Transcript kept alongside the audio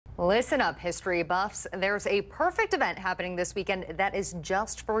Listen up, history buffs. There's a perfect event happening this weekend that is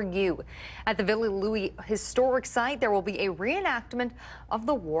just for you. At the Villa Louis Historic Site, there will be a reenactment of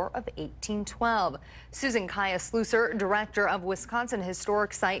the War of 1812. Susan Kaya Slusser, director of Wisconsin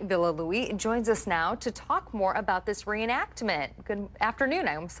Historic Site Villa Louis, joins us now to talk more about this reenactment. Good afternoon.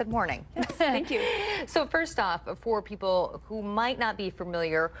 I almost said morning. Yes, thank you. So first off, for people who might not be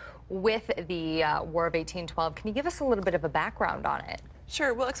familiar with the War of 1812, can you give us a little bit of a background on it?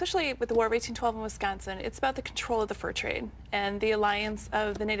 Sure. Well, especially with the War of 1812 in Wisconsin, it's about the control of the fur trade and the alliance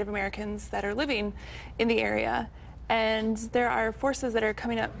of the Native Americans that are living in the area. And there are forces that are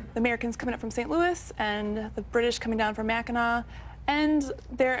coming up, the Americans coming up from St. Louis and the British coming down from Mackinac, and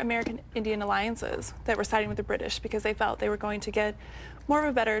their American Indian alliances that were siding with the British because they felt they were going to get more of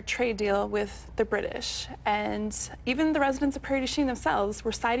a better trade deal with the British. And even the residents of Prairie du Chien themselves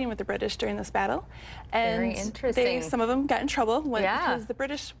were siding with the British during this battle. And very interesting. some of them got in trouble because the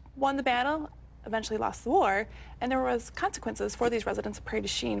British won the battle, eventually lost the war, and there was consequences for these residents of Prairie du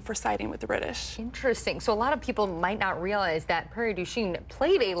Chien for siding with the British. Interesting. So a lot of people might not realize that Prairie du Chien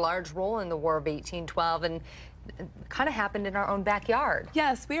played a large role in the War of 1812 and kind of happened in our own backyard.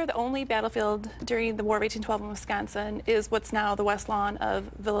 Yes, we are the only battlefield during the War of 1812 in Wisconsin is what's now the west lawn of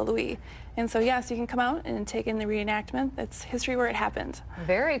Villa Louis. And so yes, you can come out and take in the reenactment. It's history where it happened.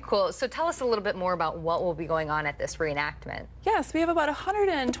 Very cool. So tell us a little bit more about what will be going on at this reenactment. Yes, we have about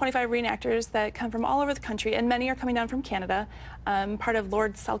 125 reenactors that come from all over the country, and many are coming down from Canada, part of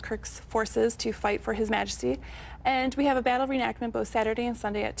Lord Selkirk's forces to fight for His Majesty. And we have a battle reenactment both Saturday and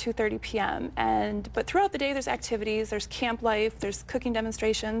Sunday at 2:30 p.m. But throughout the day, there's activities, there's camp life, there's cooking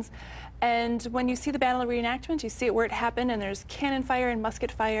demonstrations. And when you see the battle reenactment, you see it where it happened, and there's cannon fire and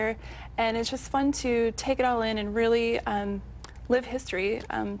musket fire. And it's just fun to take it all in and really live history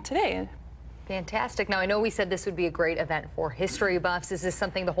today. Fantastic. Now, I know we said this would be a great event for history buffs. Is this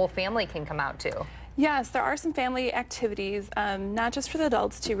something the whole family can come out to? Yes, there are some family activities, not just for the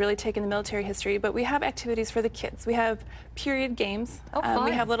adults to really take in the military history, but we have activities for the kids. We have period games.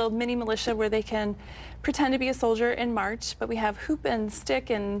 We have little mini militia where they can pretend to be a soldier and march, but we have hoop and stick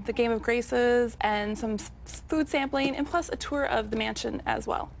and the game of graces and some food sampling, and plus a tour of the mansion as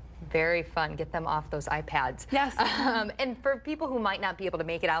well. Very fun. Get them off those iPads. Yes. And for people who might not be able to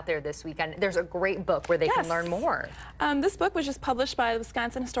make it out there this weekend, there's a great book where they can learn more. This book was just published by the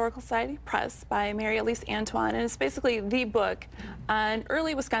Wisconsin Historical Society Press by Mary Elise Antoine, and it's basically the book on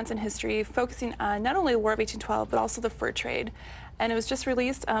early Wisconsin history, focusing on not only the War of 1812, but also the fur trade. And it was just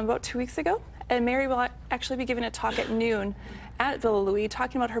released about 2 weeks ago, and Mary will actually be giving a talk at noon at Villa Louis,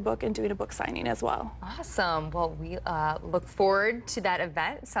 talking about her book and doing a book signing as well. Awesome. Well, we look forward to that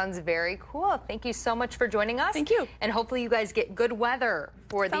event. Sounds very cool. Thank you so much for joining us. Thank you. And hopefully you guys get good weather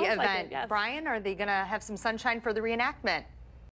for the event. Like it, yes. Brian, are they going to have some sunshine for the reenactment?